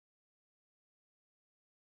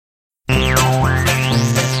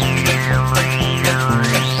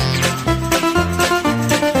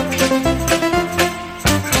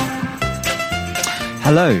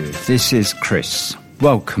Hello, this is Chris,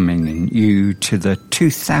 welcoming you to the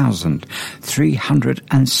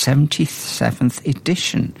 2377th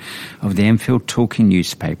edition of the Enfield Talking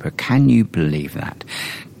newspaper. Can you believe that?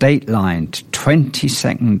 Dateline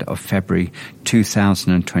 22nd of February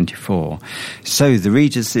 2024. So the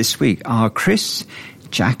readers this week are Chris,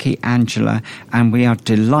 Jackie, Angela, and we are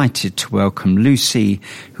delighted to welcome Lucy,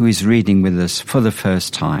 who is reading with us for the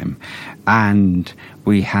first time. And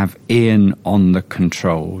we have Ian on the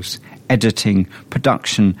controls. Editing,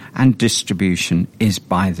 production and distribution is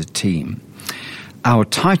by the team. Our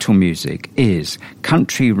title music is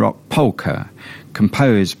Country Rock Polka,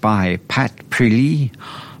 composed by Pat Prilly,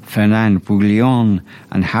 Fernand Bouillon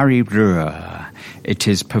and Harry Brewer. It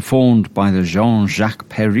is performed by the Jean-Jacques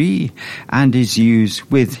Perry and is used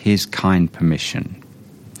with his kind permission.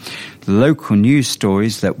 The local news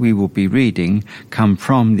stories that we will be reading come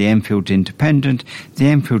from the Enfield Independent, the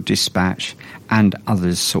Enfield Dispatch and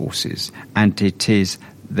other sources, and it is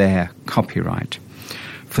their copyright.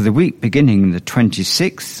 For the week beginning the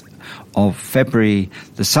 26th of February,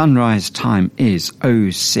 the sunrise time is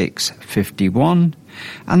 06:51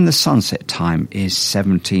 and the sunset time is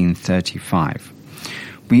 17:35.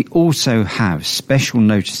 We also have special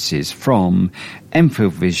notices from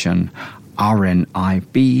Enfield Vision,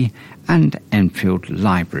 RNIB and Enfield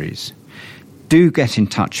Libraries. Do get in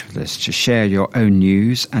touch with us to share your own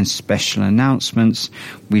news and special announcements.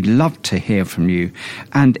 We'd love to hear from you.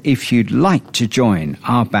 And if you'd like to join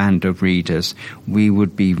our band of readers, we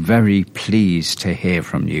would be very pleased to hear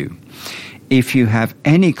from you. If you have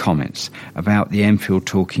any comments about the Enfield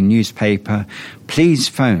Talking newspaper, please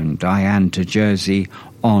phone Diane de Jersey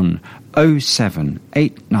on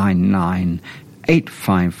 07899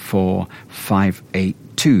 854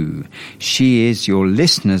 582. She is your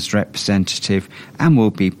listener's representative and will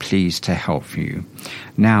be pleased to help you.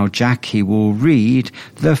 Now Jackie will read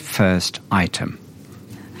the first item.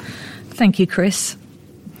 Thank you, Chris.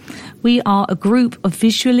 We are a group of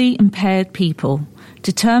visually impaired people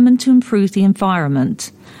determined to improve the environment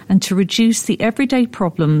and to reduce the everyday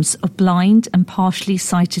problems of blind and partially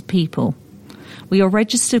sighted people. We are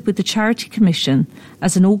registered with the Charity Commission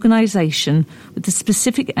as an organisation with the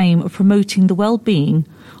specific aim of promoting the well-being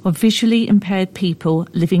of visually impaired people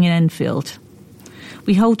living in Enfield.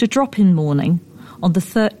 We hold a drop-in morning on the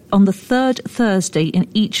third Thursday in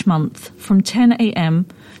each month from 10 a.m.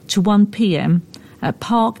 to 1 p.m. at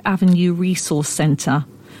Park Avenue Resource Centre,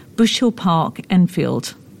 Bush Hill Park,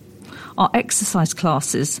 Enfield. Our exercise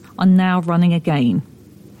classes are now running again.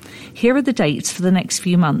 Here are the dates for the next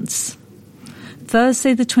few months.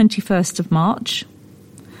 Thursday the 21st of March,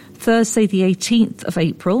 Thursday the 18th of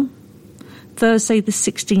April, Thursday the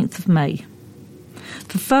 16th of May.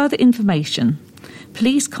 For further information,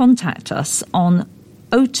 please contact us on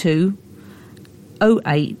 02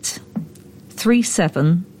 08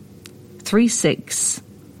 37 36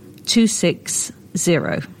 260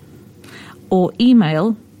 or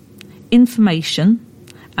email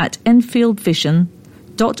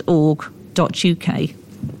information@enfieldvision.org.uk.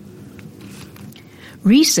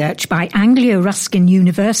 Research by Anglia-Ruskin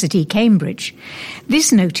University, Cambridge.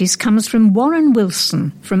 This notice comes from Warren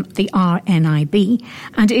Wilson from the RNIB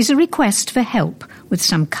and is a request for help with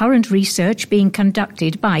some current research being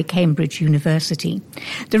conducted by Cambridge University.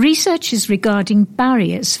 The research is regarding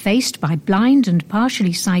barriers faced by blind and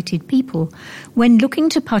partially sighted people when looking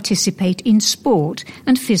to participate in sport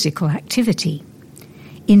and physical activity.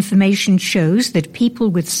 Information shows that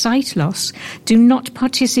people with sight loss do not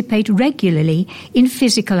participate regularly in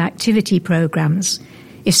physical activity programs,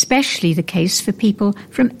 especially the case for people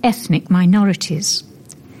from ethnic minorities.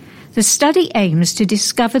 The study aims to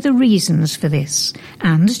discover the reasons for this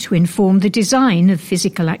and to inform the design of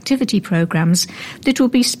physical activity programs that will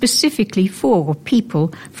be specifically for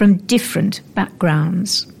people from different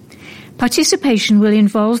backgrounds. Participation will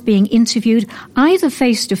involve being interviewed either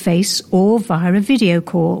face-to-face or via a video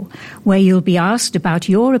call, where you'll be asked about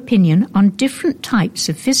your opinion on different types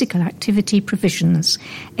of physical activity provisions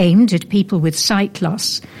aimed at people with sight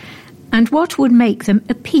loss and what would make them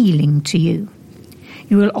appealing to you.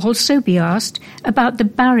 You will also be asked about the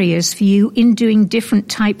barriers for you in doing different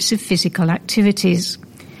types of physical activities.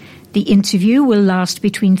 The interview will last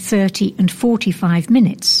between 30 and 45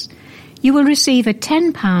 minutes. You will receive a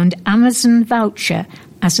 £10 Amazon voucher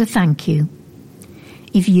as a thank you.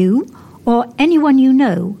 If you or anyone you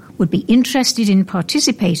know would be interested in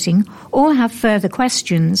participating or have further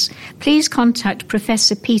questions, please contact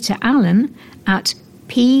Professor Peter Allen at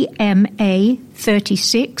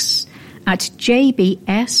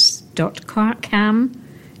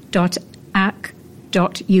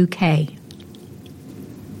pma36@jbs.cam.ac.uk.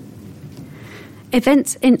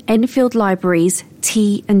 Events in Enfield Libraries,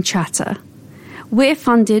 Tea and Chatter. We're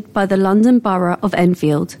funded by the London Borough of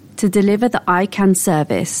Enfield to deliver the ICANN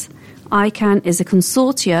service. ICANN is a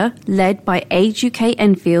consortia led by Age UK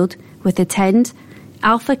Enfield with Attend,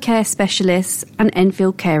 Alpha Care Specialists and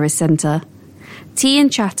Enfield Carers Centre. Tea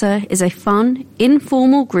and Chatter is a fun,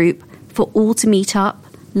 informal group for all to meet up,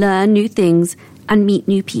 learn new things and meet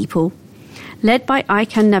new people. Led by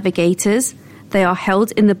ICANN navigators, they are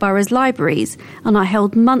held in the borough's libraries and are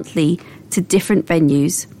held monthly to different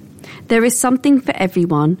venues. There is something for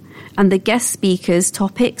everyone, and the guest speakers,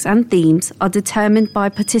 topics and themes are determined by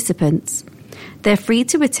participants. They're free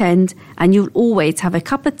to attend, and you'll always have a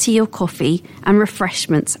cup of tea or coffee and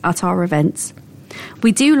refreshments at our events.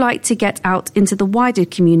 We do like to get out into the wider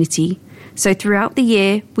community, so throughout the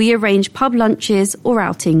year we arrange pub lunches or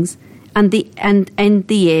outings and end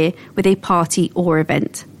the year with a party or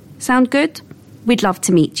event. Sound good? We'd love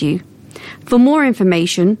to meet you. For more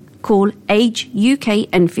information, call Age UK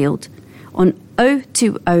Enfield on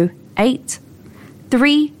 0208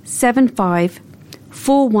 375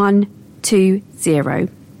 4120.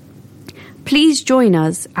 Please join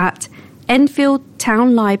us at Enfield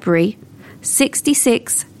Town Library,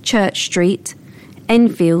 66 Church Street,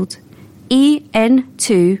 Enfield,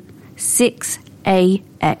 EN2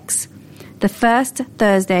 6AX, the first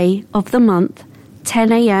Thursday of the month,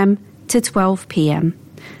 10 a.m. to 12 p.m.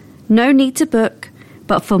 No need to book,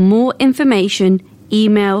 but for more information,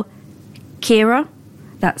 email Ciara,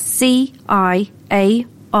 that's Ciara, at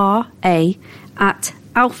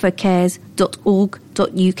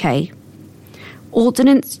alphacares.org.uk.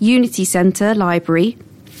 Ordnance Unity Centre Library,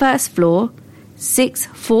 first floor,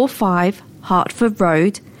 645 Hertford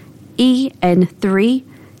Road, EN3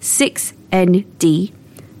 6ND,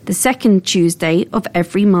 the second Tuesday of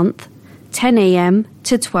every month, 10 a.m.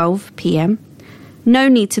 to 12 p.m. No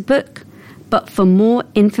need to book, but for more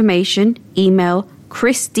information, email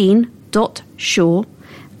christine.shaw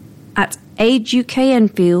at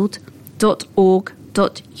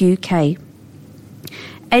ageukenfield.org.uk.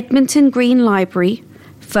 Edmonton Green Library,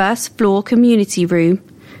 first floor community room,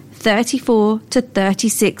 34 to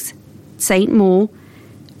 36 St. Maur,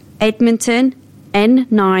 Edmonton,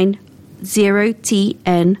 N9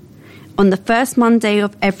 0TN, on the first Monday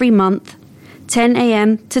of every month, 10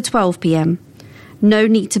 a.m. to 12 p.m. No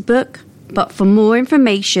need to book, but for more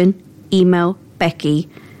information, email Becky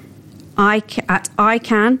at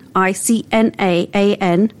ICANN,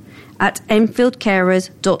 ICNAAN, at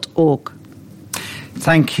enfieldcarers.org.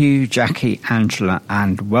 Thank you, Jackie, Angela,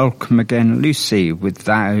 and welcome again, Lucy, with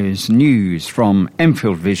those news from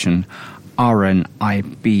Enfield Vision,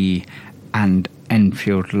 RNIB, and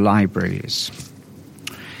Enfield Libraries.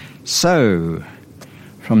 So,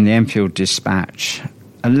 from the Enfield Dispatch,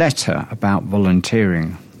 a letter about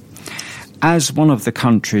volunteering. As one of the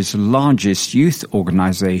country's largest youth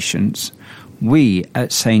organisations, we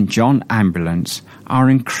at St John Ambulance are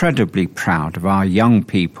incredibly proud of our young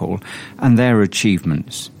people and their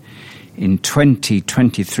achievements. In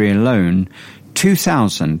 2023 alone,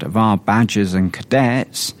 2,000 of our badgers and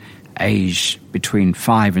cadets, aged between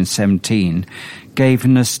 5 and 17, gave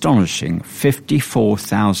an astonishing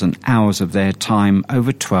 54,000 hours of their time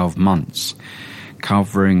over 12 months,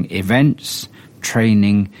 covering events,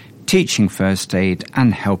 training, teaching first aid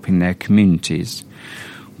and helping their communities.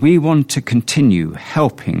 We want to continue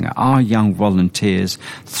helping our young volunteers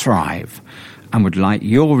thrive and would like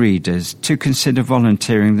your readers to consider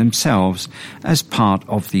volunteering themselves as part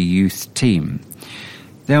of the youth team.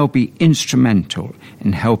 They'll be instrumental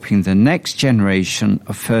in helping the next generation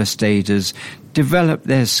of first aiders develop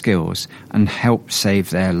their skills and help save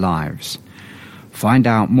their lives. Find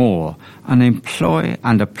out more and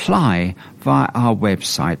apply via our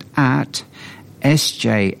website at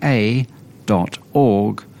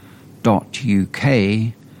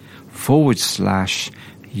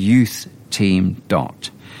sja.org.uk/youth team.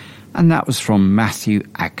 And that was from Matthew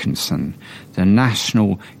Atkinson, the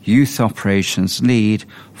National Youth Operations Lead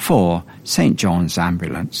for St John's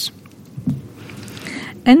Ambulance.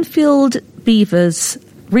 Enfield Beavers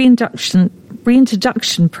reintroduction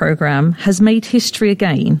programme has made history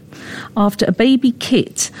again after a baby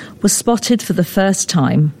kit was spotted for the first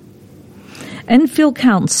time. Enfield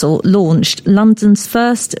Council launched London's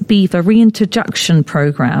first beaver reintroduction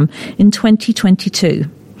programme in 2022,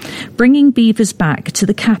 bringing beavers back to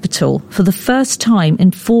the capital for the first time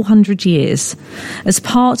in 400 years as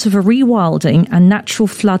part of a rewilding and natural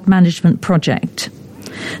flood management project.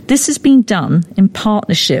 This has been done in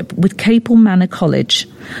partnership with Capel Manor College,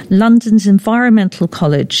 London's Environmental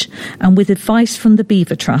College, and with advice from the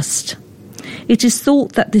Beaver Trust. It is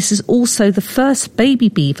thought that this is also the first baby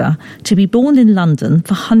beaver to be born in London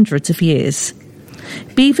for hundreds of years.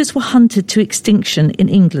 Beavers were hunted to extinction in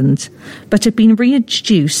England, but have been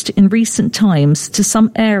reintroduced in recent times to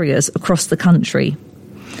some areas across the country.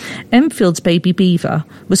 Enfield's baby beaver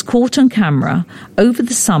was caught on camera over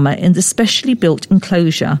the summer in the specially built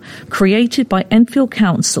enclosure created by Enfield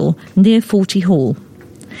Council near Forty Hall.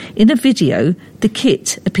 In a video, the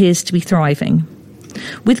kit appears to be thriving.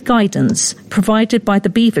 With guidance provided by the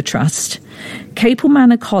Beaver Trust, Capel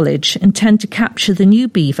Manor College intend to capture the new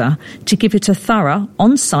beaver to give it a thorough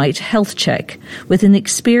on-site health check with an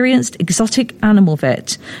experienced exotic animal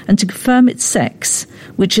vet and to confirm its sex,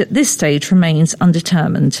 which at this stage remains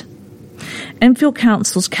undetermined. Enfield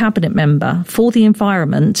Council's Cabinet Member for the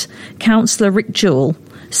Environment, Councillor Rick Jewell,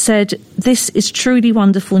 said, "This is truly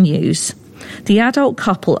wonderful news. The adult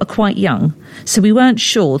couple are quite young, so we weren't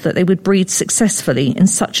sure that they would breed successfully in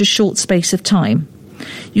such a short space of time.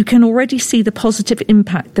 You can already see the positive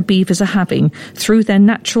impact the beavers are having through their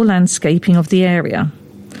natural landscaping of the area.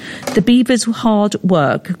 The beavers' hard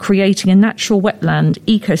work creating a natural wetland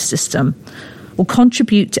ecosystem will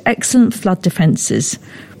contribute to excellent flood defences,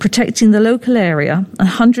 protecting the local area and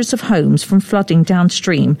hundreds of homes from flooding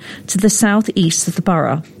downstream to the south-east of the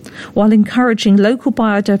borough, while encouraging local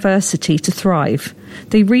biodiversity to thrive.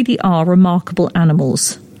 They really are remarkable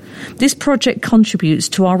animals. This project contributes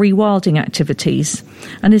to our rewilding activities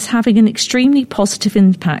and is having an extremely positive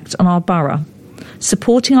impact on our borough,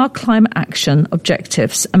 supporting our climate action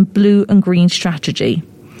objectives and blue and green strategy."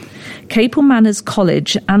 Capel Manors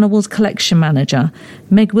College Animals Collection Manager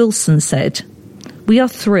Meg Wilson said, "We are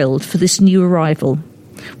thrilled for this new arrival.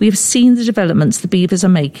 We have seen the developments the beavers are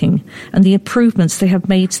making and the improvements they have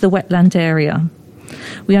made to the wetland area.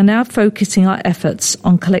 We are now focusing our efforts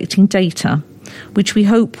on collecting data, which we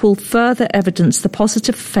hope will further evidence the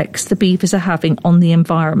positive effects the beavers are having on the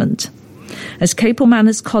environment. As Capel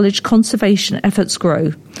Manors College conservation efforts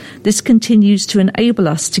grow, this continues to enable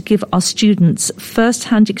us to give our students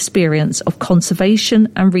first-hand experience of conservation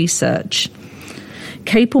and research."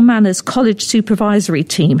 Capel Manors College supervisory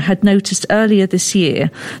team had noticed earlier this year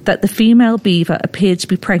that the female beaver appeared to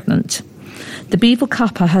be pregnant. The beaver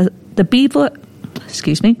couple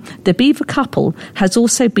has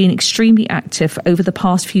also been extremely active over the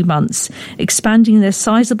past few months, expanding their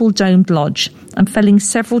sizable domed lodge and felling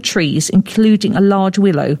several trees, including a large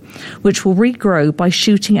willow, which will regrow by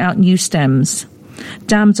shooting out new stems.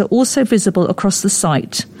 Dams are also visible across the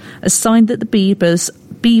site, a sign that the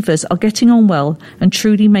beavers are getting on well and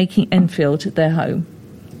truly making Enfield their home.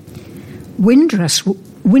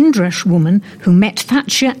 Windrush woman who met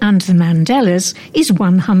Thatcher and the Mandelas is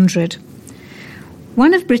 100.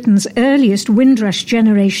 One of Britain's earliest Windrush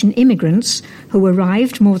generation immigrants, who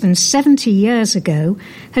arrived more than 70 years ago,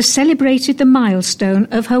 has celebrated the milestone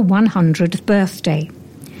of her 100th birthday.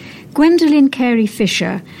 Gwendolyn Carey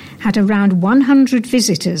Fisher had around 100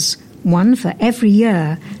 visitors, one for every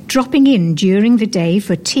year, dropping in during the day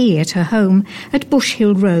for tea at her home at Bush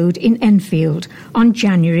Hill Road in Enfield on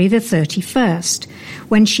January the 31st,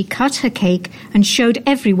 when she cut her cake and showed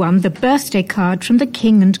everyone the birthday card from the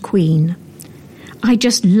King and Queen. "I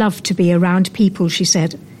just love to be around people," she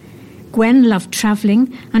said. Gwen loved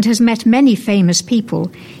travelling and has met many famous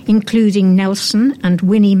people, including Nelson and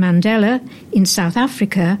Winnie Mandela in South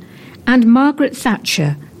Africa and Margaret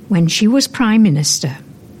Thatcher when she was Prime Minister.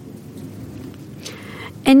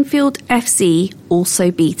 Enfield FC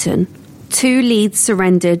also beaten. 2 leads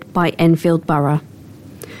surrendered by Enfield Borough.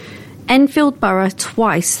 Enfield Borough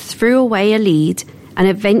twice threw away a lead and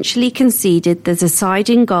eventually conceded the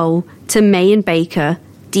deciding goal to May and Baker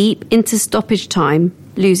deep into stoppage time,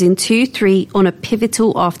 losing 2-3 on a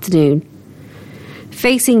pivotal afternoon.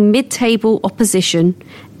 Facing mid-table opposition,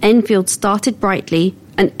 Enfield started brightly,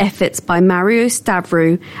 and efforts by Mario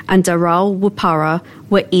Stavru and Daryl Wapara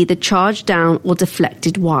were either charged down or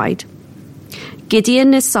deflected wide.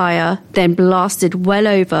 Gideon Nasiah then blasted well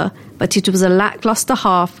over, but it was a lacklustre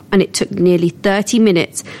half and it took nearly 30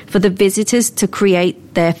 minutes for the visitors to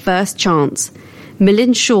create their first chance,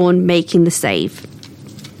 Millen Shawn making the save.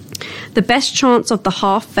 The best chance of the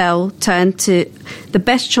half fell to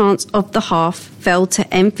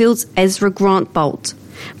Enfield's Ezra Grant Bolt,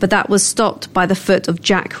 but that was stopped by the foot of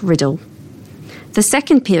Jack Riddle. The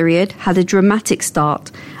second period had a dramatic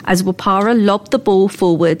start as Wapara lobbed the ball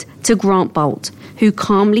forward to Grant Bolt, who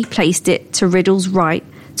calmly placed it to Riddle's right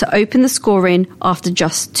to open the scoring after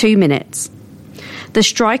just 2 minutes. The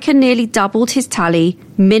striker nearly doubled his tally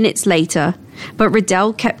minutes later, but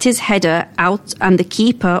Riddell kept his header out and the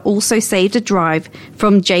keeper also saved a drive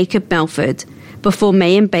from Jacob Melford before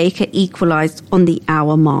May and Baker equalised on the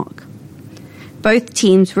hour mark. Both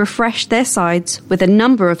teams refreshed their sides with a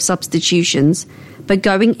number of substitutions, but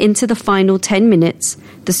going into the final 10 minutes,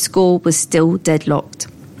 the score was still deadlocked.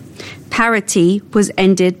 Parity was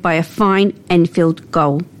ended by a fine Enfield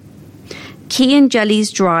goal. Kean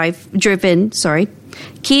Jelly's driven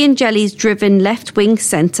left-wing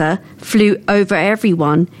centre flew over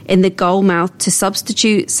everyone in the goal mouth to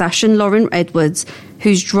substitute Sashan Lauren Edwards,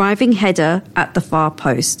 whose driving header at the far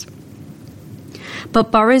post.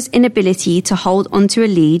 But Borough's inability to hold onto a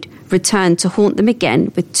lead returned to haunt them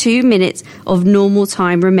again with 2 minutes of normal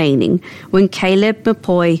time remaining when Caleb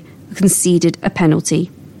McPoy conceded a penalty.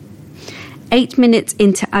 8 minutes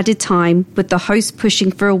into added time, with the hosts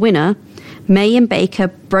pushing for a winner, May and Baker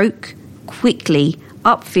broke quickly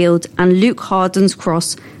upfield and Luke Harden's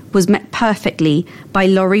cross was met perfectly by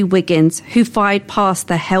Laurie Wiggins, who fired past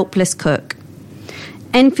the helpless Cook.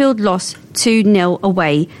 Enfield lost 2-0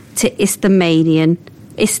 away to Isthmian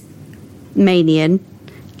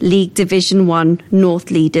League Division 1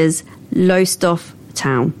 North leaders Lowestoft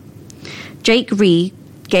Town. Jake Reed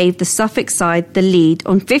gave the Suffolk side the lead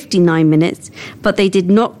on 59 minutes, but they did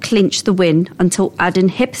not clinch the win until Adam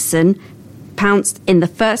Hipson pounced in the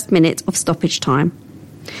first minute of stoppage time.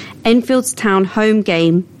 Enfield's town home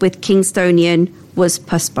game with Kingstonian was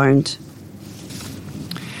postponed.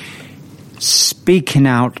 Speaking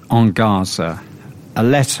out on Gaza, a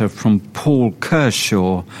letter from Paul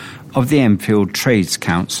Kershaw of the Enfield Trades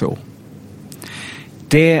Council.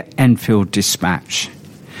 Dear Enfield Dispatch,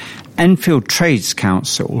 Enfield Trades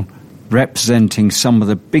Council, representing some of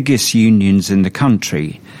the biggest unions in the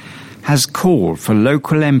country, has called for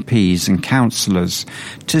local MPs and councillors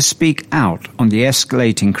to speak out on the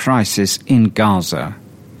escalating crisis in Gaza.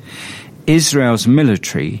 Israel's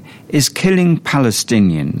military is killing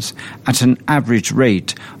Palestinians at an average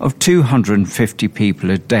rate of 250 people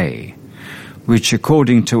a day, which,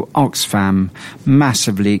 according to Oxfam,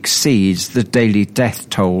 massively exceeds the daily death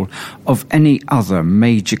toll of any other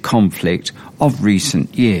major conflict of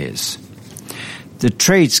recent years. The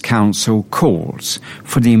Trades Council calls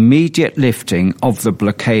for the immediate lifting of the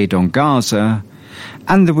blockade on Gaza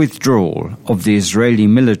and the withdrawal of the Israeli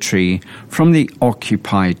military from the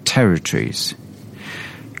occupied territories.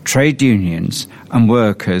 Trade unions and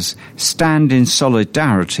workers stand in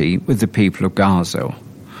solidarity with the people of Gaza.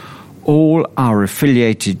 All our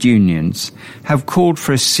affiliated unions have called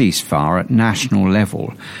for a ceasefire at national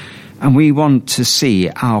level, and we want to see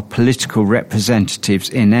our political representatives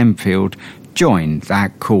in Enfield join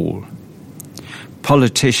that call.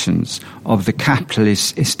 Politicians of the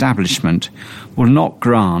capitalist establishment will not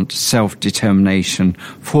grant self-determination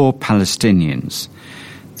for Palestinians.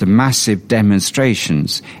 The massive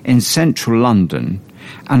demonstrations in central London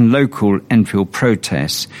and local Enfield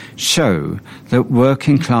protests show that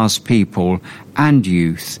working-class people and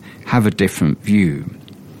youth have a different view.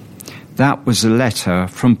 That was a letter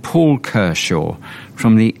from Paul Kershaw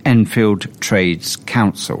from the Enfield Trades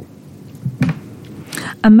Council.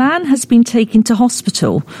 A man has been taken to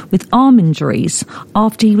hospital with arm injuries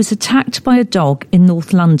after he was attacked by a dog in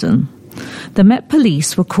North London. The Met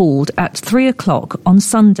Police were called at 3 o'clock on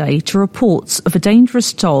Sunday to reports of a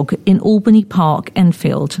dangerous dog in Albany Park,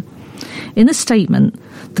 Enfield. In a statement,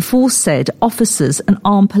 the force said officers and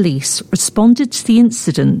armed police responded to the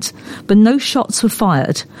incident, but no shots were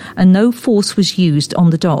fired and no force was used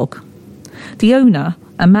on the dog. The owner,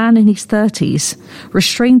 a man in his 30s,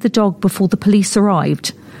 restrained the dog before the police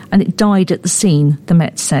arrived, and it died at the scene, the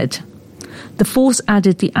Met said. The force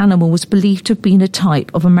added the animal was believed to have been a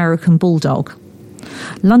type of American Bulldog.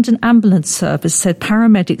 London Ambulance Service said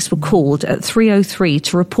paramedics were called at 3:03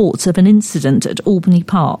 to reports of an incident at Albany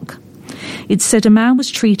Park. It said a man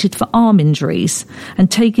was treated for arm injuries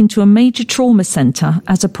and taken to a major trauma centre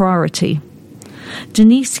as a priority.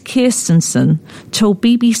 Denise Kirstensen told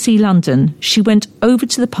BBC London she went over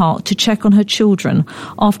to the park to check on her children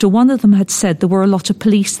after one of them had said there were a lot of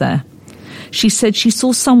police there. She said she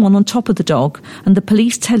saw someone on top of the dog and the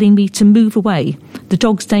police telling me to move away. The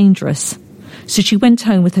dog's dangerous. So she went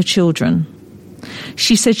home with her children.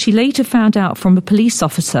 She said she later found out from a police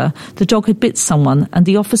officer the dog had bit someone and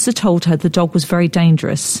the officer told her the dog was very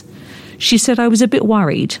dangerous. She said, I was a bit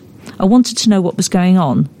worried. I wanted to know what was going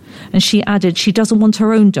on. And she added she doesn't want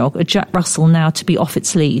her own dog, a Jack Russell, now to be off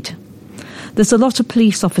its lead. There's a lot of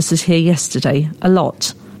police officers here yesterday, a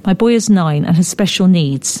lot. My boy is 9 and has special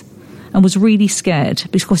needs and was really scared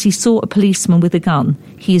because he saw a policeman with a gun.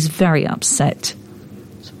 He is very upset.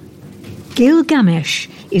 Gilgamesh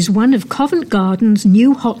is one of Covent Garden's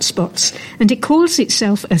new hotspots, and it calls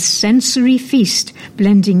itself a sensory feast,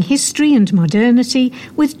 blending history and modernity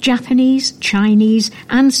with Japanese, Chinese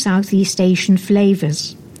and Southeast Asian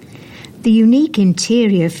flavours. The unique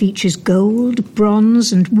interior features gold,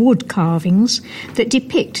 bronze and wood carvings that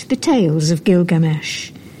depict the tales of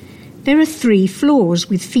Gilgamesh. There are 3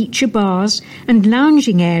 floors with feature bars and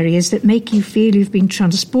lounging areas that make you feel you've been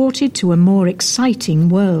transported to a more exciting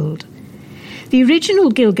world. The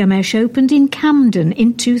original Gilgamesh opened in Camden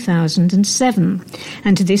in 2007,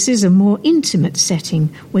 and this is a more intimate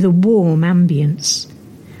setting with a warm ambience.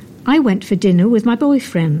 I went for dinner with my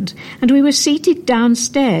boyfriend, and we were seated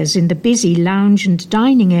downstairs in the busy lounge and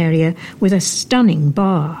dining area with a stunning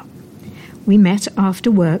bar. We met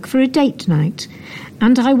after work for a date night,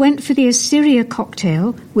 and I went for the Assyria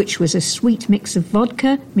cocktail, which was a sweet mix of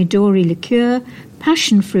vodka, Midori liqueur,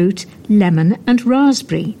 passion fruit, lemon and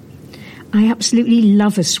raspberry. I absolutely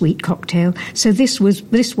love a sweet cocktail, so this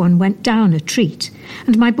one went down a treat.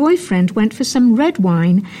 And my boyfriend went for some red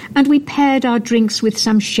wine, and we paired our drinks with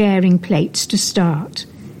some sharing plates to start.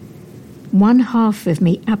 One half of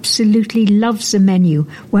me absolutely loves a menu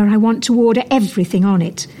where I want to order everything on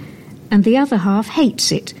it, and the other half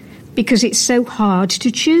hates it because it's so hard to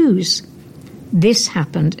choose. This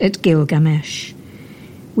happened at Gilgamesh.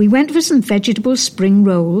 We went for some vegetable spring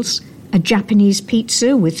rolls, a Japanese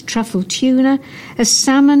pizza with truffle tuna, a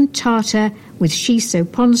salmon tartar with shiso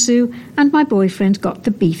ponzu, and my boyfriend got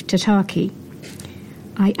the beef tataki.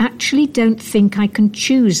 I actually don't think I can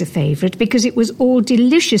choose a favourite because it was all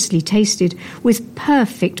deliciously tasted with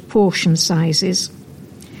perfect portion sizes.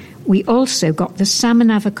 We also got the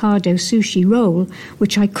salmon avocado sushi roll,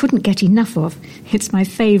 which I couldn't get enough of. It's my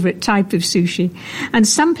favourite type of sushi, and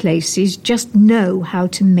some places just know how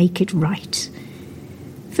to make it right.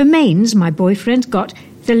 For mains, my boyfriend got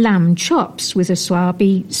the lamb chops with a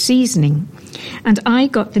swabi seasoning, and I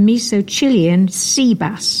got the miso chili and sea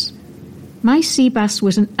bass. My sea bass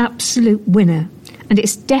was an absolute winner, and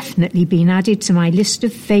it's definitely been added to my list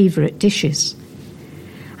of favourite dishes.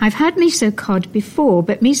 I've had miso cod before,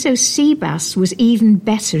 but miso sea bass was even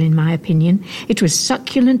better in my opinion. It was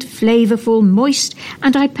succulent, flavourful, moist,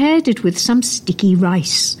 and I paired it with some sticky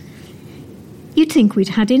rice. You'd think we'd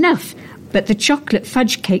had enough, but the chocolate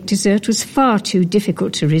fudge cake dessert was far too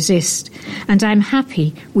difficult to resist, and I'm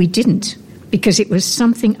happy we didn't, because it was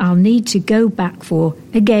something I'll need to go back for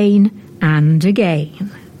again and again.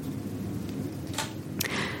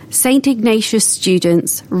 St. Ignatius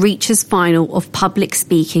students reaches final of public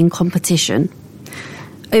speaking competition.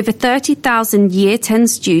 Over 30,000 Year 10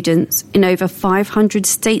 students in over 500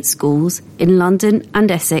 state schools in London and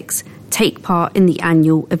Essex take part in the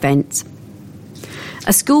annual event.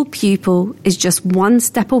 A school pupil is just one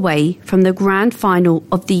step away from the grand final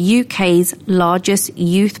of the UK's largest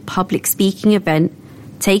youth public speaking event,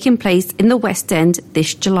 taking place in the West End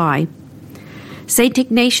this July. St.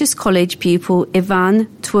 Ignatius College pupil Ivan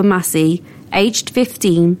Tuamasi, aged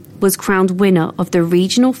 15, was crowned winner of the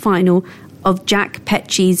regional final of Jack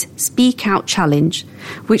Petchey's Speak Out Challenge,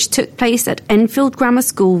 which took place at Enfield Grammar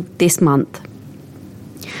School this month.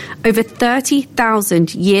 Over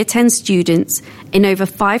 30,000 Year 10 students in over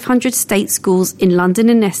 500 state schools in London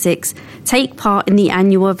and Essex take part in the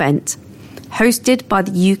annual event, hosted by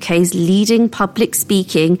the UK's leading public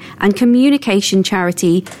speaking and communication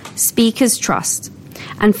charity Speakers Trust,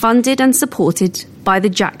 and funded and supported by the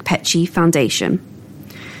Jack Petchey Foundation.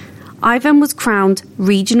 Ivan was crowned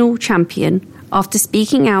regional champion after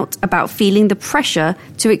speaking out about feeling the pressure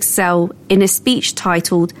to excel in a speech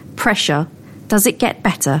titled Pressure, Does It Get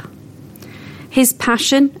Better? His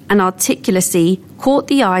passion and articulacy caught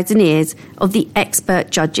the eyes and ears of the expert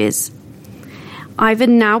judges.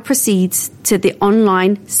 Ivan now proceeds to the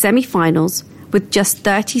online semi-finals with just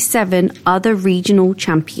 37 other regional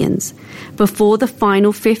champions before the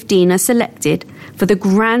final 15 are selected for the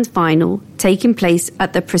grand final taking place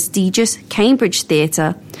at the prestigious Cambridge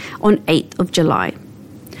Theatre on 8th of July.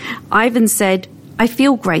 Ivan said, "I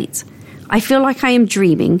feel great. I feel like I am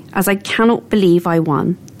dreaming as I cannot believe I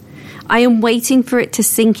won. I am waiting for it to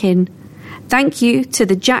sink in. Thank you to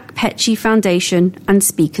the Jack Petchey Foundation and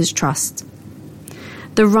Speakers Trust."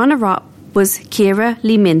 The runner-up was Kira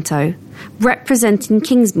Lee Minto, representing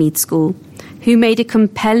Kingsmead School, who made a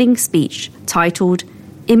compelling speech titled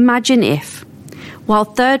Imagine If, while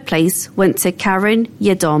third place went to Karen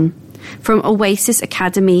Yedom from Oasis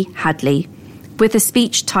Academy, Hadley, with a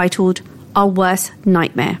speech titled Our Worst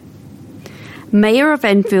Nightmare. Mayor of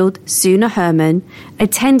Enfield, Suna Herman,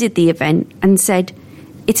 attended the event and said,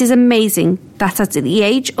 "It is amazing that at the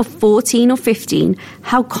age of 14 or 15,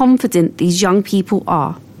 how confident these young people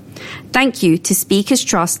are. Thank you to Speakers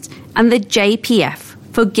Trust and the JPF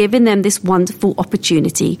for giving them this wonderful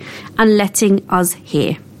opportunity and letting us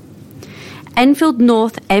hear." Enfield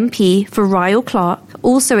North MP for Ryle Clark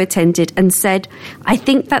also attended and said, "I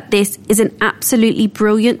think that this is an absolutely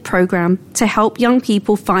brilliant programme to help young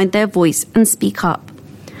people find their voice and speak up.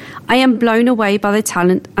 I am blown away by the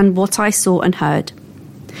talent and what I saw and heard."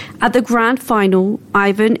 At the grand final,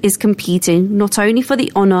 Ivan is competing not only for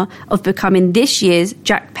the honour of becoming this year's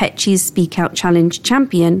Jack Petchey's Speak Out Challenge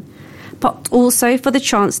champion, but also for the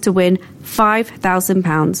chance to win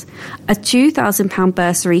 £5,000, a £2,000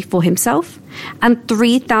 bursary for himself and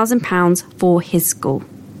 £3,000 for his school.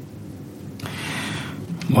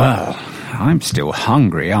 Well, I'm still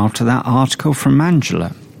hungry after that article from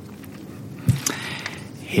Angela.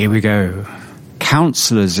 Here we go.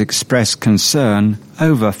 Councillors express concern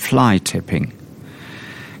over fly tipping.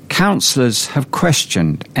 Councillors have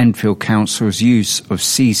questioned Enfield Council's use of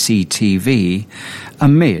CCTV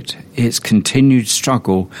amid its continued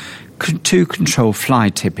struggle to control fly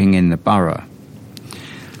tipping in the borough.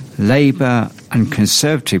 Labour and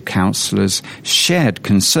Conservative councillors shared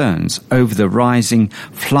concerns over the rising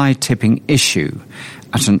fly tipping issue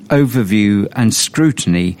at an overview and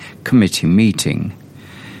scrutiny committee meeting.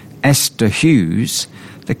 Esther Hughes,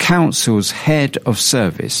 the Council's Head of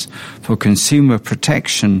Service for Consumer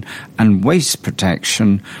Protection and Waste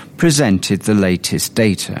Protection, presented the latest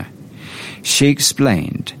data. She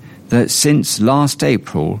explained that since last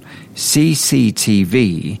April,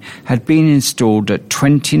 CCTV had been installed at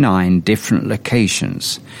 29 different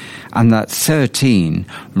locations, and that 13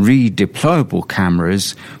 redeployable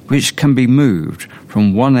cameras, which can be moved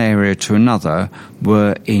from one area to another,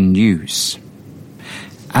 were in use.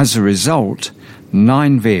 As a result,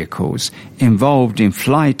 9 vehicles involved in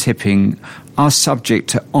fly tipping are subject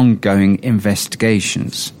to ongoing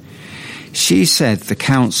investigations. She said the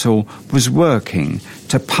council was working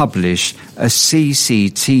to publish a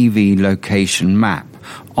CCTV location map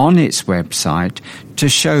on its website to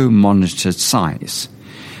show monitored sites.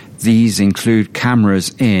 These include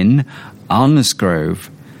cameras in Arnos Grove,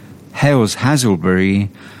 Hales Hazelbury,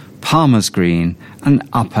 Palmer's Green and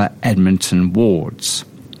Upper Edmonton wards.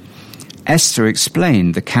 Esther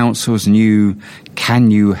explained the council's new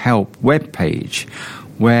Can You Help webpage,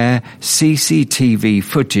 where CCTV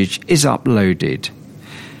footage is uploaded,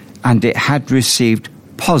 and it had received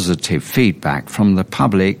positive feedback from the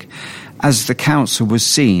public as the council was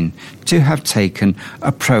seen to have taken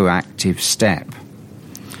a proactive step.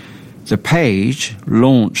 The page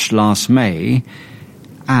launched last May,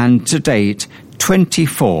 and to date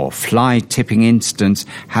 24 fly tipping incidents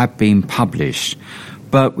have been published,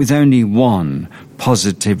 but with only 1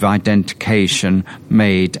 positive identification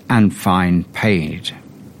made and fine paid.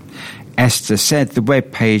 Esther said the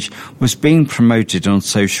web page was being promoted on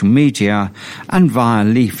social media and via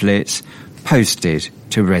leaflets posted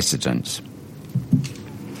to residents.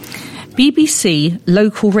 BBC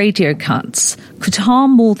local radio cuts could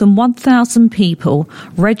harm more than 1,000 people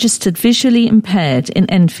registered visually impaired in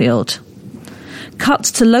Enfield.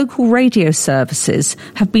 Cuts to local radio services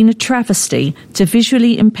have been a travesty to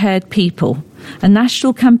visually impaired people, a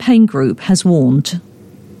national campaign group has warned.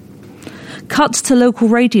 Cuts to local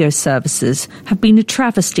radio services have been a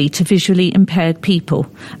travesty to visually impaired people,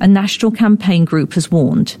 a national campaign group has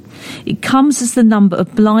warned. It comes as the number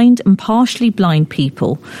of blind and partially blind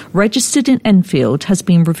people registered in Enfield has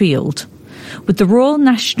been revealed, with the Royal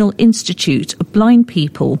National Institute of Blind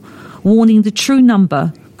People warning the true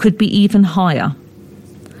number could be even higher.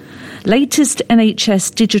 Latest NHS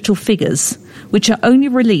digital figures, which are only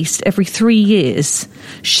released every 3 years,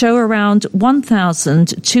 show around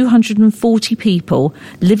 1,240 people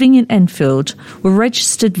living in Enfield were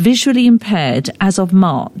registered visually impaired as of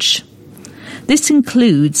March. This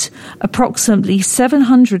includes approximately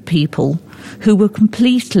 700 people who were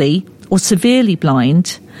completely or severely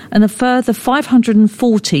blind and a further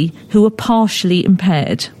 540 who were partially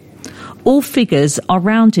impaired. All figures are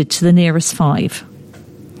rounded to the nearest 5.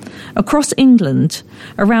 Across England,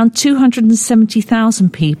 around 270,000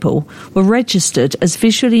 people were registered as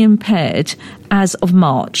visually impaired as of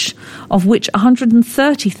March, of which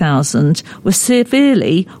 130,000 were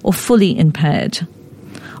severely or fully impaired.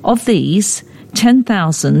 Of these,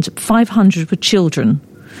 10,500 were children,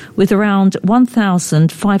 with around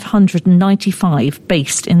 1,595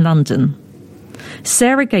 based in London.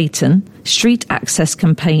 Sarah Gayton, street access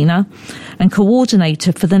campaigner and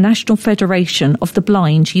coordinator for the National Federation of the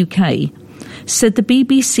Blind UK, said the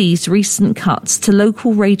BBC's recent cuts to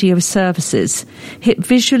local radio services hit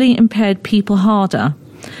visually impaired people harder,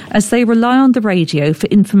 as they rely on the radio for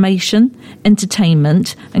information,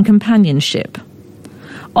 entertainment and companionship.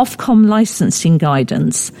 Ofcom licensing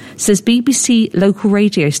guidance says BBC local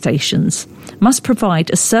radio stations must provide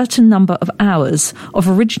a certain number of hours of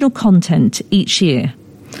original content each year.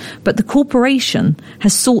 But the corporation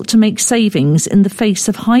has sought to make savings in the face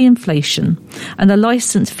of high inflation and a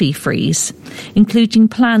licence fee freeze, including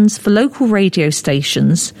plans for local radio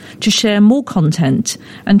stations to share more content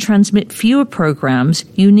and transmit fewer programmes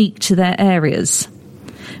unique to their areas.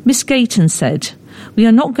 Miss Gayton said, "We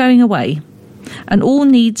are not going away, and all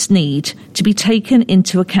needs need to be taken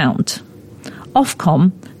into account.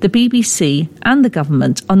 Ofcom, the BBC and the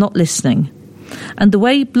government are not listening. And the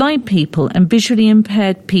way blind people and visually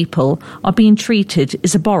impaired people are being treated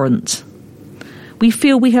is abhorrent. We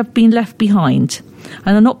feel we have been left behind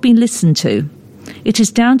and are not being listened to. It is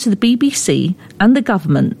down to the BBC and the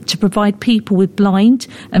government to provide people with blind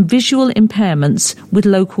and visual impairments with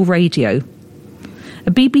local radio."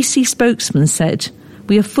 A BBC spokesman said,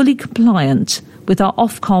 "We are fully compliant with our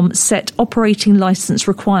Ofcom set operating licence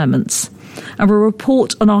requirements and will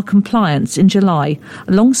report on our compliance in July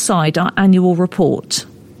alongside our annual report."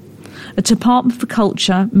 A Department for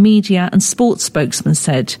Culture, Media and Sports spokesman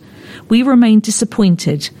said, "We remain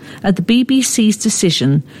disappointed at the BBC's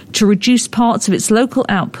decision to reduce parts of its local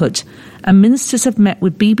output, and ministers have met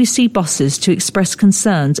with BBC bosses to express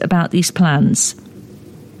concerns about these plans.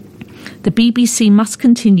 The BBC must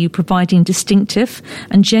continue providing distinctive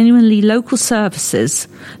and genuinely local services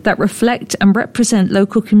that reflect and represent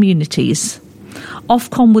local communities.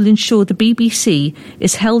 Ofcom will ensure the BBC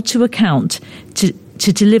is held to account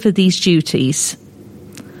to deliver these duties."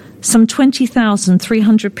 Some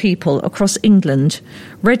 20,300 people across England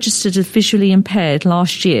registered as visually impaired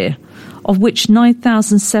last year, of which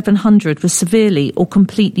 9,700 were severely or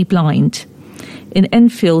completely blind. In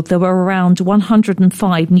Enfield, there were around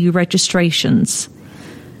 105 new registrations.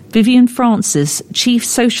 Vivian Francis, Chief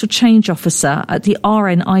Social Change Officer at the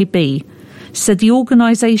RNIB, said the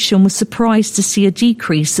organisation was surprised to see a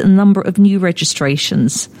decrease in the number of new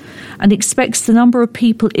registrations and expects the number of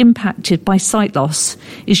people impacted by sight loss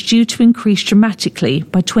is due to increase dramatically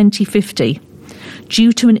by 2050,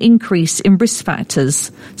 due to an increase in risk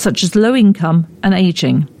factors such as low income and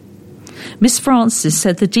ageing. Miss Francis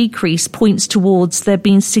said the decrease points towards there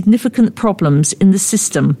being significant problems in the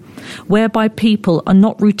system whereby people are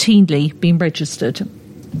not routinely being registered.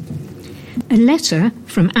 A letter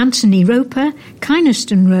from Anthony Roper,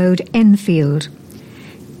 Kynaston Road, Enfield.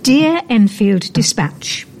 Dear Enfield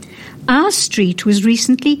Dispatch, our street was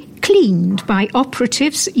recently cleaned by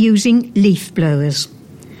operatives using leaf blowers.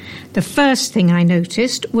 The first thing I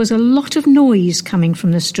noticed was a lot of noise coming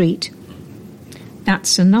from the street.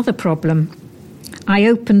 That's another problem. I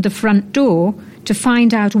opened the front door to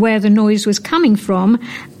find out where the noise was coming from,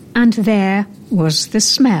 and there was the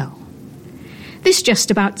smell. This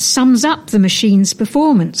just about sums up the machine's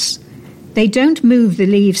performance. They don't move the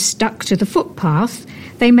leaves stuck to the footpath.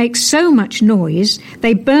 They make so much noise.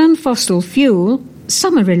 They burn fossil fuel.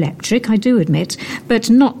 Some are electric, I do admit, but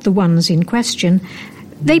not the ones in question.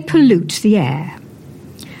 They pollute the air.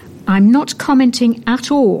 I'm not commenting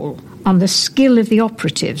at all on the skill of the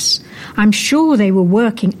operatives. I'm sure they were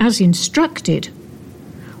working as instructed.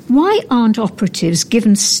 Why aren't operatives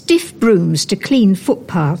given stiff brooms to clean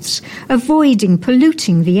footpaths, avoiding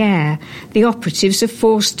polluting the air the operatives are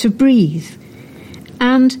forced to breathe,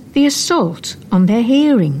 and the assault on their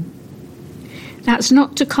hearing? That's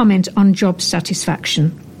not to comment on job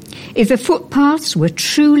satisfaction. If the footpaths were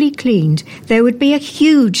truly cleaned, there would be a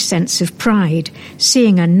huge sense of pride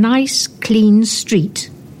seeing a nice, clean street.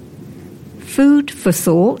 Food for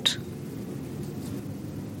thought.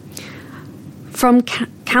 From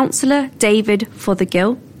Councillor David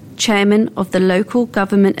Fothergill, Chairman of the Local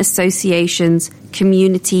Government Association's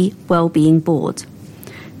Community Wellbeing Board,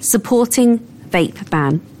 supporting vape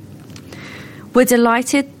ban. We're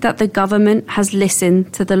delighted that the government has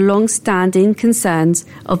listened to the long-standing concerns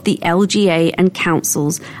of the LGA and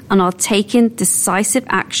councils and are taking decisive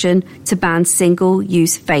action to ban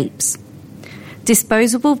single-use vapes.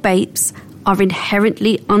 Disposable vapes are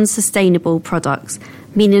inherently unsustainable products,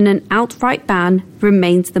 meaning an outright ban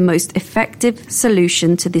remains the most effective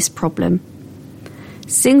solution to this problem.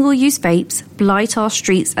 Single-use vapes blight our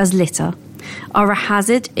streets as litter, are a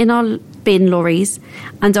hazard in our bin lorries,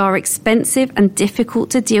 and are expensive and difficult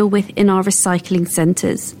to deal with in our recycling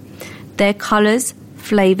centres. Their colours,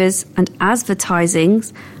 flavours and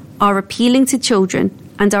advertisings are appealing to children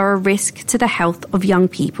and are a risk to the health of young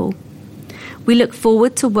people. We look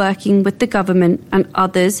forward to working with the government and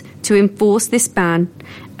others to enforce this ban,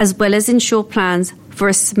 as well as ensure plans for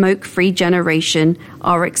a smoke-free generation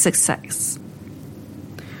are a success.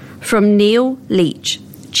 From Neil Leach,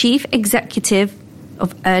 Chief Executive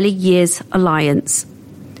of Early Years Alliance,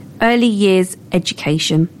 Early Years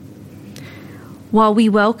Education. While we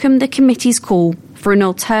welcome the committee's call for an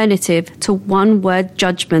alternative to one-word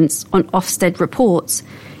judgments on Ofsted reports,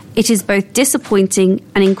 it is both disappointing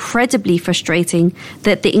and incredibly frustrating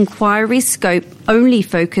that the inquiry's scope only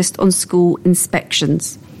focused on school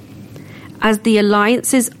inspections. As the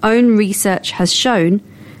Alliance's own research has shown,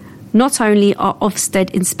 not only are Ofsted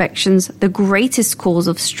inspections the greatest cause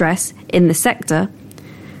of stress in the sector,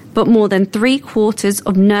 but more than 3/4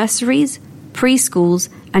 of nurseries, preschools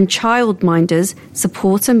and childminders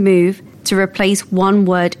support a move to replace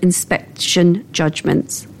one-word inspection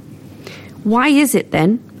judgments. Why is it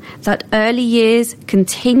then that early years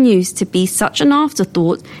continues to be such an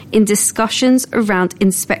afterthought in discussions around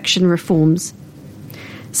inspection reforms?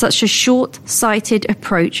 Such a short-sighted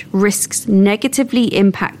approach risks negatively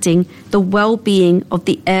impacting the well-being of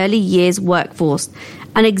the early years workforce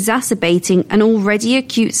and exacerbating an already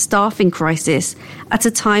acute staffing crisis at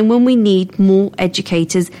a time when we need more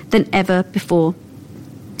educators than ever before.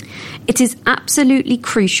 It is absolutely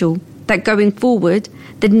crucial that going forward,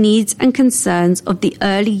 the needs and concerns of the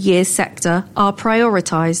early years sector are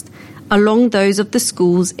prioritised, along those of the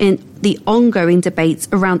schools in the ongoing debates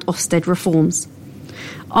around Ofsted reforms.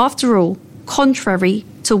 After all, contrary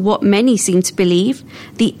to what many seem to believe,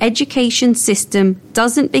 the education system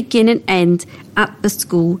doesn't begin and end at the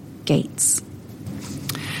school gates.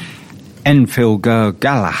 Enfield girl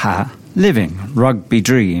Gallagher living rugby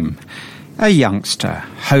dream. A youngster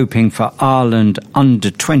hoping for Ireland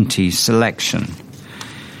under-20 selection.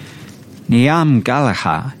 Niamh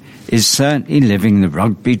Gallagher is certainly living the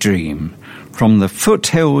rugby dream, from the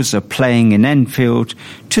foothills of playing in Enfield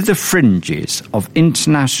to the fringes of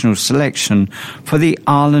international selection for the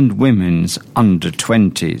Ireland women's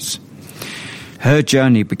under-20s. Her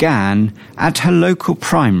journey began at her local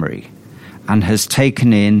primary and has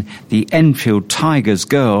taken in the Enfield Tigers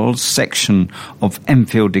girls section of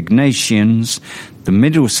Enfield Ignatians, the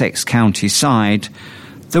Middlesex County side,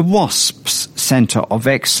 the Wasps Centre of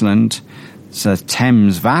Excellence, the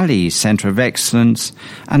Thames Valley Centre of Excellence,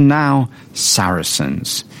 and now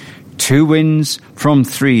Saracens. 2 wins from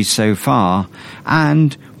 3 so far,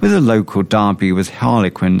 and with a local derby with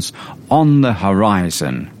Harlequins on the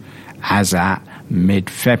horizon, as at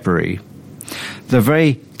mid-February. The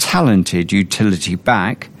very talented utility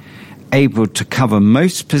back, able to cover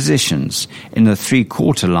most positions in the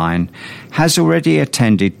 3/4 line, has already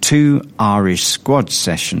attended 2 Irish squad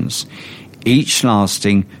sessions, each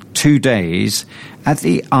lasting 2 days at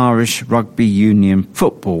the Irish Rugby Union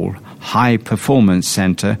Football High Performance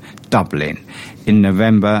Centre, Dublin, in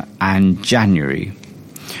November and January.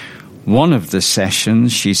 One of the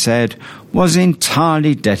sessions, she said, was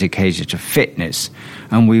entirely dedicated to fitness,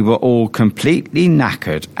 and we were all completely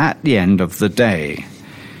knackered at the end of the day.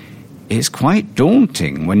 It's quite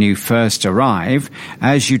daunting when you first arrive,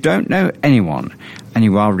 as you don't know anyone, and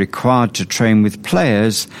you are required to train with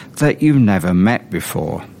players that you've never met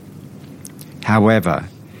before. However,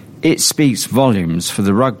 it speaks volumes for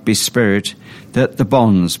the rugby spirit that the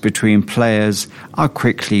bonds between players are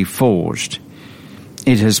quickly forged.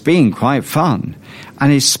 It has been quite fun,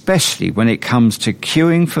 and especially when it comes to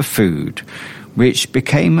queuing for food, which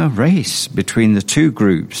became a race between the 2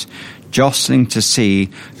 groups, jostling to see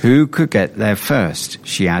who could get there first,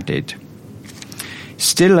 she added.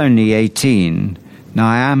 Still only 18, now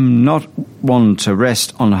I am not one to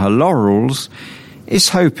rest on her laurels, is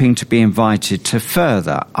hoping to be invited to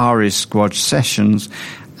further Irish squad sessions,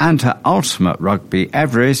 and her ultimate rugby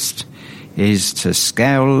Everest is to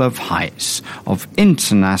scale of heights of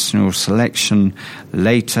international selection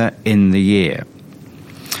later in the year.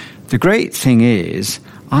 The great thing is,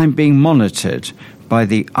 I'm being monitored by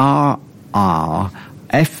the RRFU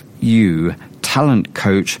talent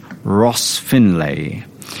coach Ross Finlay.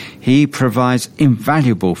 He provides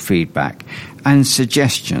invaluable feedback and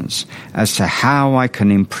suggestions as to how I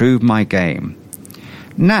can improve my game.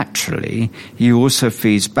 Naturally, he also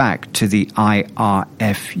feeds back to the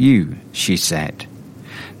IRFU, she said.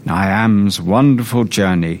 Niamh's wonderful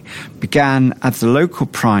journey began at the local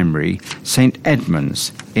primary St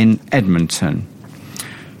Edmunds in Edmonton.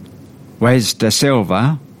 Wes da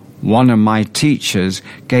Silva, one of my teachers,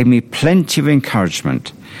 gave me plenty of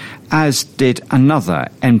encouragement, as did another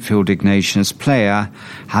Enfield Ignatians player,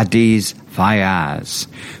 Hadiz Fayaz,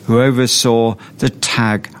 who oversaw the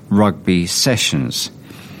tag rugby sessions.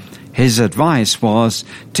 His advice was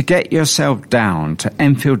to get yourself down to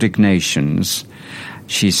Enfield Ignatians,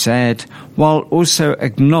 she said, while also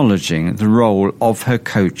acknowledging the role of her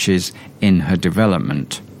coaches in her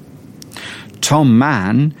development. Tom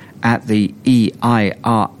Mann, at the EIRFC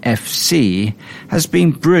has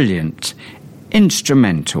been brilliant,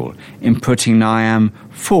 instrumental in putting NIAM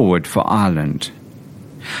forward for Ireland.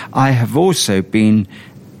 I have also been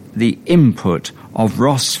the input of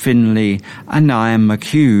Ross Finlay and Niall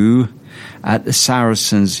McHugh at the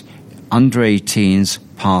Saracens Under-18s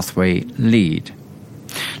Pathway Lead.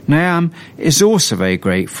 NIAM is also very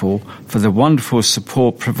grateful for the wonderful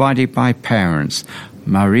support provided by parents,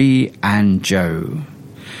 Marie and Joe.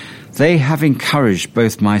 They have encouraged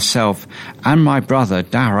both myself and my brother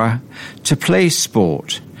Dara to play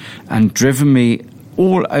sport and driven me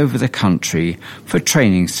all over the country for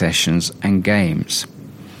training sessions and games.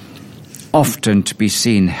 Often to be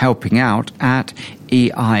seen helping out at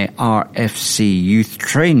EIRFC youth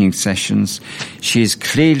training sessions, she is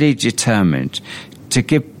clearly determined to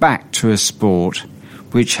give back to a sport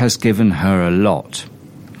which has given her a lot.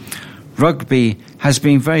 Rugby has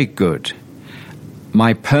been very good.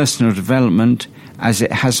 My personal development, as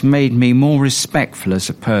it has made me more respectful as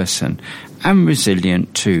a person and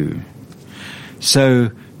resilient too.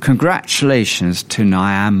 So, congratulations to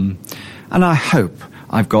NIAM, and I hope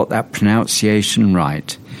I've got that pronunciation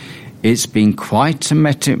right. It's been quite a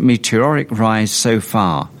meteoric rise so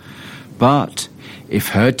far, but if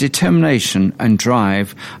her determination and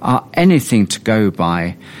drive are anything to go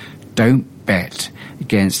by, don't bet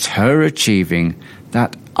against her achieving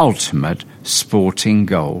that ultimate sporting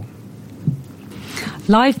goal.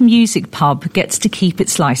 Live Music Pub gets to keep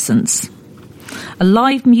its licence. A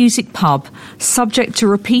live music pub, subject to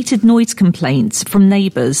repeated noise complaints from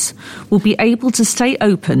neighbours, will be able to stay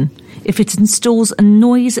open if it installs a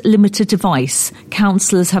noise limiter device,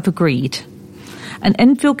 councillors have agreed. An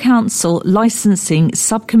Enfield Council licensing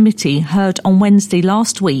subcommittee heard on Wednesday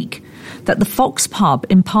last week that the Fox pub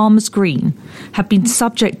in Palmer's Green had been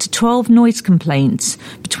subject to 12 noise complaints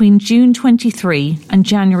between June 23 and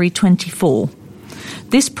January 24.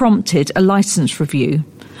 This prompted a licence review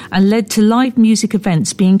and led to live music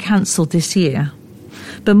events being cancelled this year.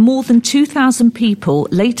 But more than 2,000 people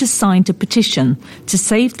later signed a petition to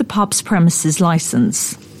save the pub's premises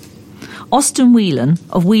licence. Austin Whelan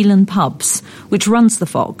of Whelan Pubs, which runs the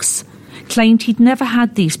Fox, claimed he'd never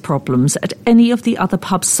had these problems at any of the other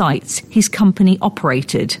pub sites his company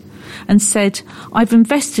operated, and said, "I've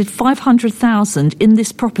invested $500,000 in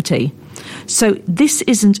this property, so this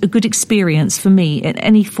isn't a good experience for me in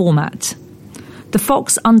any format." The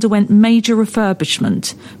Fox underwent major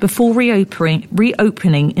refurbishment before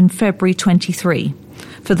reopening in February 23,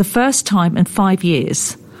 for the first time in 5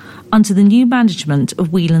 years, under the new management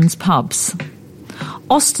of Whelan's Pubs.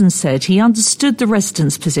 Austin said he understood the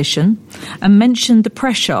residents' position and mentioned the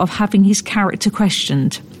pressure of having his character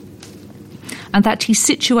questioned, and that his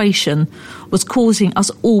situation was causing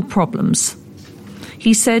us all problems.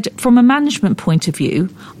 He said, "From a management point of view,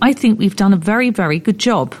 I think we've done a very, very good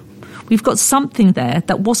job. We've got something there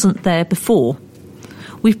that wasn't there before.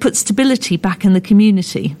 We've put stability back in the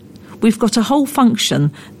community. We've got a whole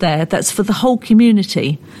function there that's for the whole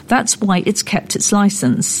community. That's why it's kept its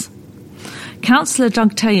licence." Councillor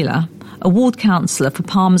Doug Taylor, a ward councillor for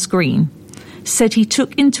Palmer's Green, said he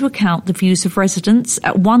took into account the views of residents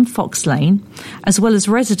at 1 Fox Lane, as well as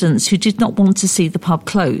residents who did not want to see the pub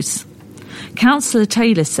close. Councillor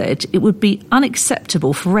Taylor said it would be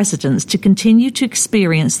unacceptable for residents to continue to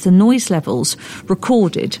experience the noise levels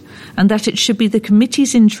recorded, and that it should be the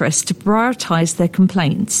committee's interest to prioritise their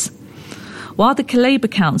complaints. While the Labour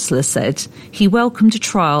councillor said he welcomed a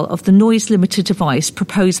trial of the noise limiter device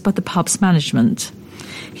proposed by the pub's management.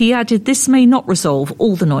 He added this may not resolve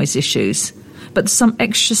all the noise issues, but some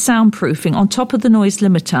extra soundproofing on top of the noise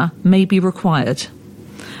limiter may be required.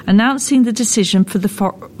 Announcing the decision for the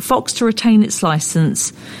Fox to retain its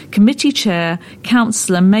licence, Committee Chair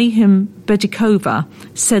Councillor Mayhem Bedikova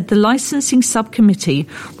said the licensing subcommittee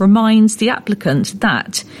reminds the applicant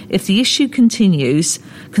that, if the issue continues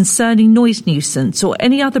concerning noise nuisance or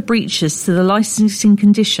any other breaches to the licensing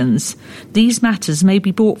conditions, these matters may be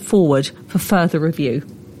brought forward for further review.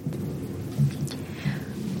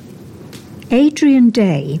 Adrian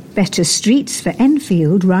Day, Better Streets for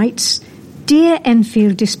Enfield, writes, "Dear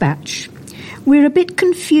Enfield Dispatch, we're a bit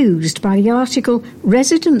confused by the article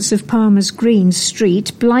Residents of Palmer's Green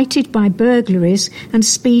Street blighted by burglaries and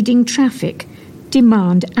speeding traffic.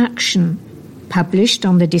 Demand action," published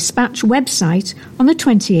on the Dispatch website on the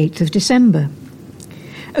 28th of December.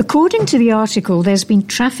 According to the article, there's been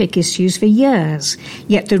traffic issues for years,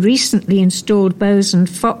 yet the recently installed Bowes and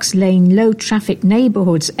Fox Lane low traffic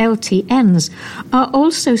neighbourhoods LTNs are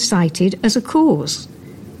also cited as a cause.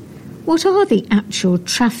 What are the actual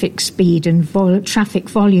traffic speed and traffic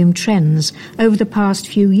volume trends over the past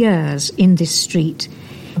few years in this street?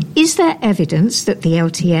 Is there evidence that the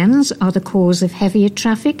LTNs are the cause of heavier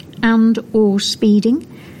traffic and or speeding?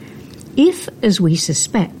 If, as we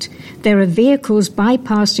suspect, there are vehicles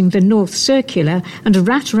bypassing the North Circular and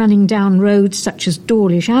rat-running down roads such as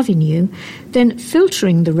Dawlish Avenue, then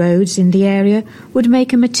filtering the roads in the area would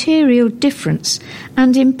make a material difference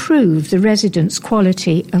and improve the residents'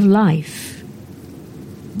 quality of life.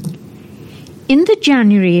 In the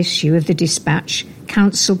January issue of the Dispatch,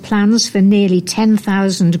 Council plans for nearly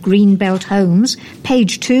 10,000 Greenbelt homes,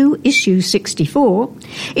 page 2, issue 64,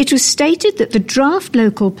 it was stated that the draft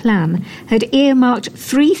local plan had earmarked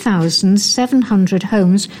 3,700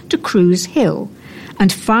 homes to Cruise Hill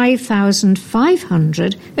and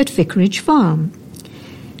 5,500 at Vicarage Farm.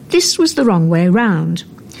 This was the wrong way round.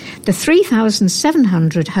 The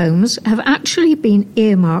 3,700 homes have actually been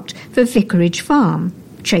earmarked for Vicarage Farm,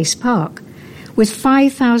 Chase Park, with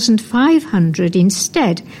 5,500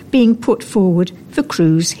 instead being put forward for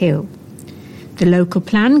Cruise Hill. The local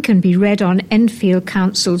plan can be read on Enfield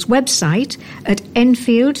Council's website at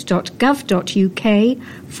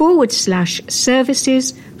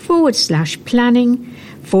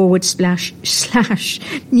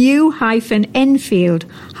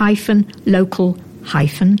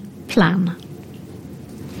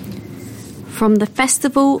From the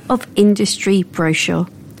Festival of Industry brochure.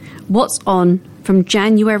 What's on from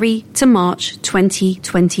January to March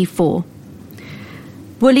 2024.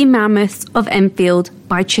 Woolly Mammoths of Enfield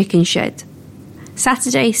by Chicken Shed.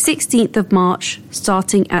 Saturday 16th of March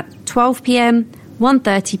starting at 12 p.m,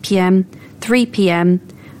 1:30 p.m, 3 p.m,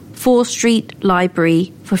 4 Street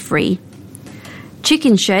Library for free.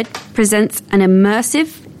 Chicken Shed presents an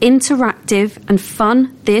immersive, interactive and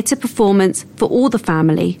fun theatre performance for all the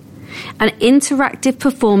family. An interactive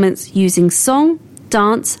performance using song,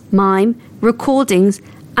 dance, mime, recordings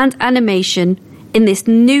and animation in this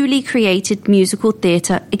newly created musical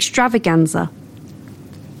theatre extravaganza.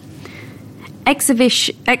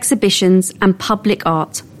 Exhibitions and public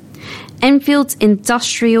art. Enfield's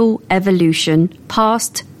industrial evolution,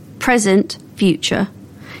 past, present, future,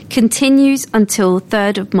 continues until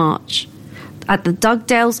 3rd of March at the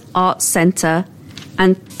Dugdale's Arts Centre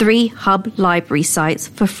and 3 hub library sites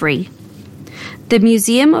for free. The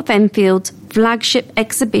Museum of Enfield flagship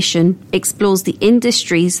exhibition explores the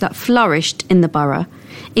industries that flourished in the borough,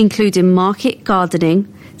 including market gardening,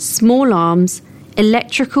 small arms,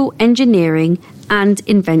 electrical engineering and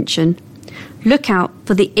invention. Look out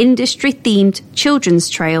for the industry-themed children's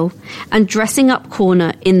trail and dressing up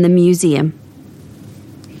corner in the museum.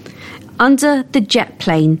 Under the Jet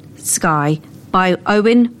Plane Sky by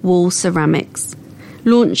Owen Wall Ceramics,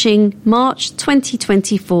 launching March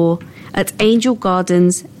 2024 at Angel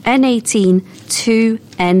Gardens N18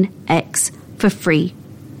 2NX for free.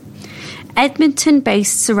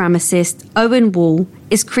 Edmonton-based ceramicist Owen Wall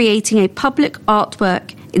is creating a public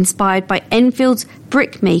artwork inspired by Enfield's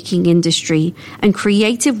brick-making industry and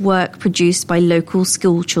creative work produced by local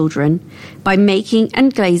school children by making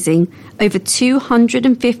and glazing over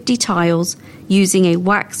 250 tiles using a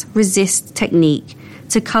wax-resist technique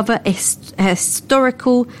to cover a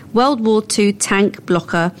historical World War II tank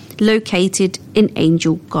blocker located in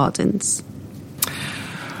Angel Gardens.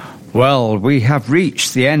 Well, we have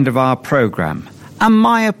reached the end of our programme, and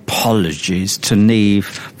my apologies to Neve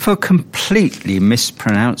for completely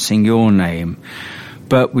mispronouncing your name,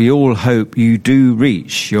 but we all hope you do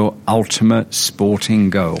reach your ultimate sporting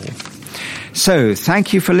goal. So,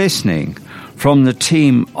 thank you for listening from the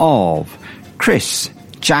team of Chris,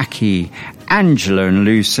 Jackie, Angela and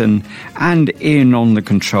Lucen, and Ian on the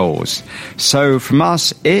controls. So from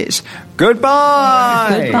us, it's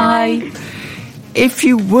goodbye! Goodbye. If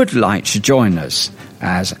you would like to join us,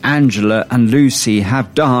 as Angela and Lucy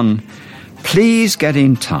have done, please get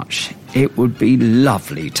in touch. It would be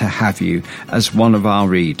lovely to have you as one of our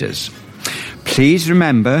readers. Please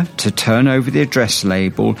remember to turn over the address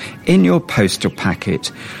label in your postal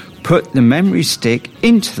packet, put the memory stick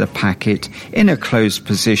into the packet in a closed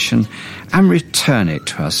position and return it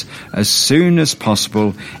to us as soon as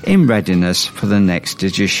possible in readiness for the next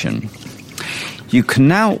edition. You can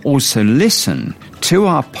now also listen to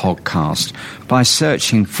our podcast by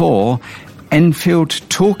searching for Enfield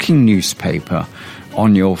Talking Newspaper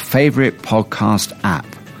on your favourite podcast app,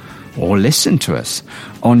 or listen to us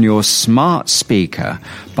on your smart speaker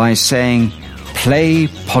by saying Play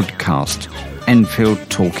Podcast Enfield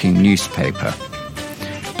Talking Newspaper.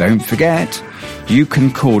 Don't forget, you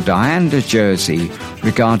can call Diana Jersey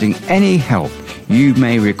regarding any help you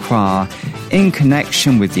may require in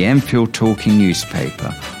connection with the Enfield Talking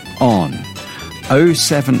Newspaper on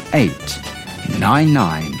 078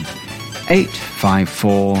 99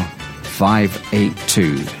 854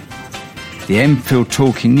 582. The Enfield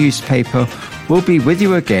Talking newspaper will be with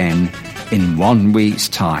you again in 1 week's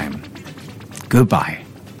time. Goodbye.